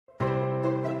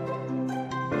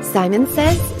Simon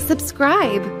Says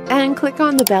subscribe and click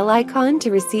on the bell icon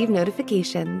to receive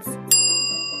notifications.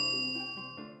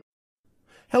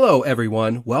 Hello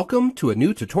everyone, welcome to a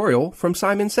new tutorial from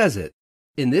Simon Says It.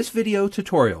 In this video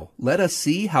tutorial, let us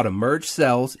see how to merge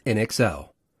cells in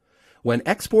Excel. When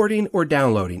exporting or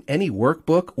downloading any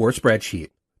workbook or spreadsheet,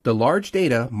 the large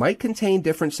data might contain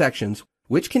different sections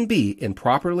which can be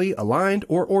improperly aligned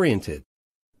or oriented.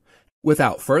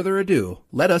 Without further ado,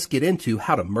 let us get into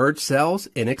how to merge cells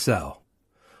in Excel.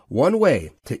 One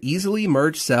way to easily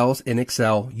merge cells in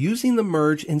Excel using the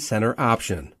Merge in Center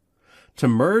option. To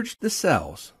merge the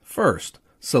cells, first,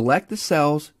 select the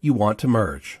cells you want to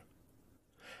merge.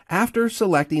 After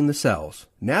selecting the cells,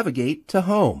 navigate to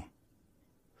Home.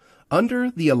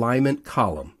 Under the Alignment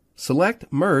column, select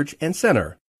Merge and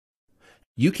Center.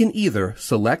 You can either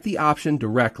select the option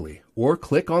directly or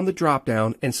click on the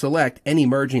drop-down and select any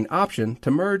merging option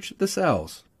to merge the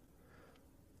cells.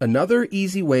 Another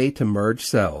easy way to merge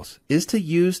cells is to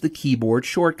use the keyboard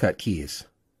shortcut keys.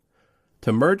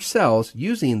 To merge cells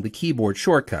using the keyboard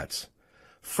shortcuts,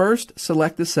 first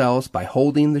select the cells by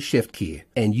holding the Shift key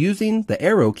and using the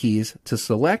arrow keys to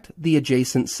select the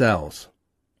adjacent cells.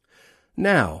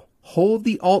 Now, hold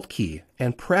the Alt key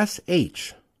and press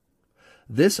H.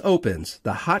 This opens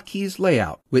the hotkeys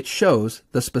layout, which shows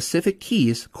the specific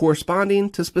keys corresponding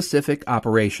to specific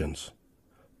operations.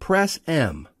 Press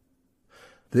M.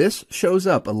 This shows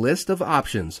up a list of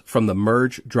options from the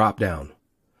Merge drop-down.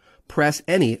 Press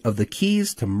any of the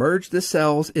keys to merge the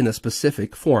cells in a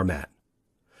specific format.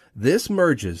 This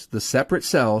merges the separate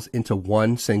cells into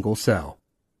one single cell.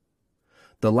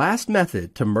 The last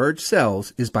method to merge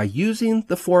cells is by using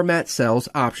the Format Cells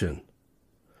option.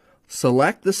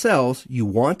 Select the cells you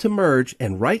want to merge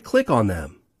and right-click on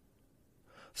them.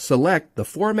 Select the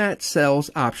Format Cells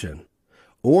option,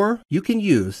 or you can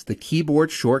use the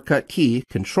keyboard shortcut key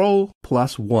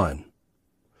Ctrl+1.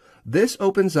 This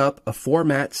opens up a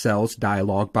Format Cells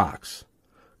dialog box.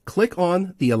 Click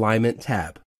on the Alignment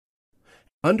tab.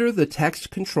 Under the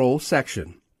Text Control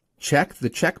section, check the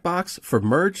checkbox for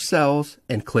Merge Cells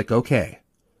and click OK.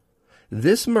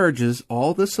 This merges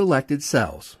all the selected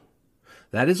cells.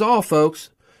 That is all, folks.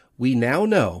 We now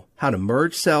know how to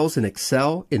merge cells in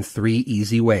Excel in 3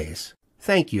 easy ways.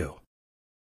 Thank you.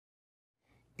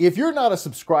 If you're not a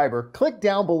subscriber, click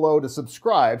down below to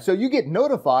subscribe so you get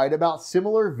notified about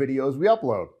similar videos we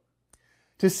upload.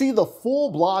 To see the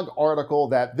full blog article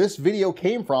that this video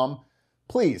came from,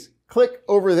 please click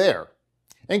over there.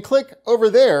 And click over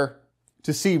there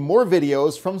to see more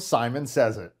videos from Simon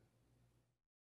Says It.